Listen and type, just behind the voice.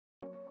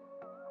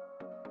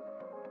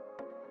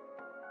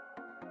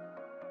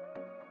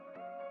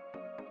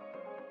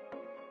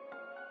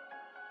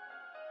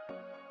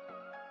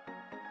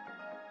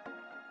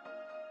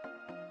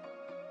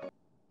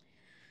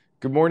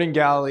Good morning,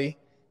 Galilee.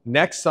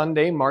 Next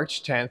Sunday,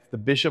 March 10th, the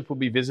bishop will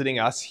be visiting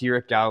us here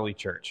at Galilee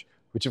Church,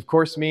 which of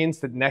course means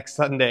that next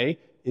Sunday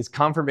is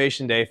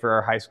confirmation day for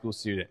our high school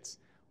students.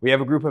 We have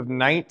a group of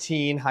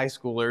 19 high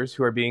schoolers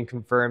who are being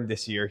confirmed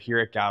this year here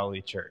at Galilee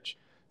Church.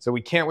 So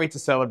we can't wait to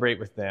celebrate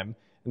with them,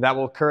 and that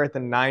will occur at the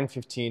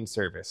 9:15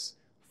 service.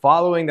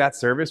 Following that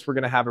service, we're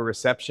going to have a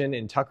reception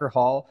in Tucker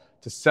Hall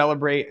to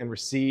celebrate and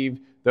receive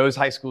those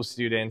high school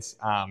students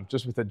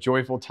just with a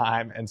joyful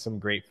time and some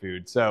great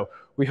food. So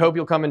we hope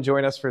you'll come and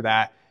join us for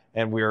that,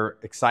 and we're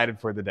excited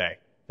for the day.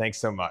 Thanks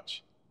so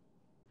much.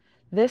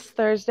 This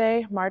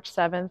Thursday, March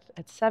 7th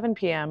at 7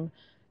 p.m.,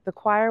 the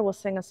choir will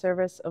sing a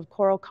service of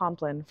choral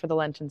Compline for the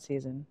Lenten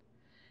season.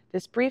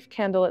 This brief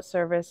candlelit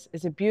service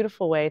is a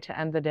beautiful way to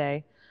end the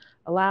day,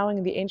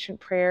 allowing the ancient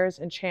prayers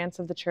and chants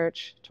of the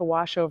church to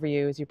wash over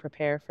you as you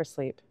prepare for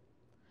sleep.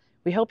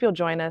 We hope you'll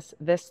join us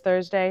this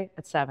Thursday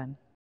at 7.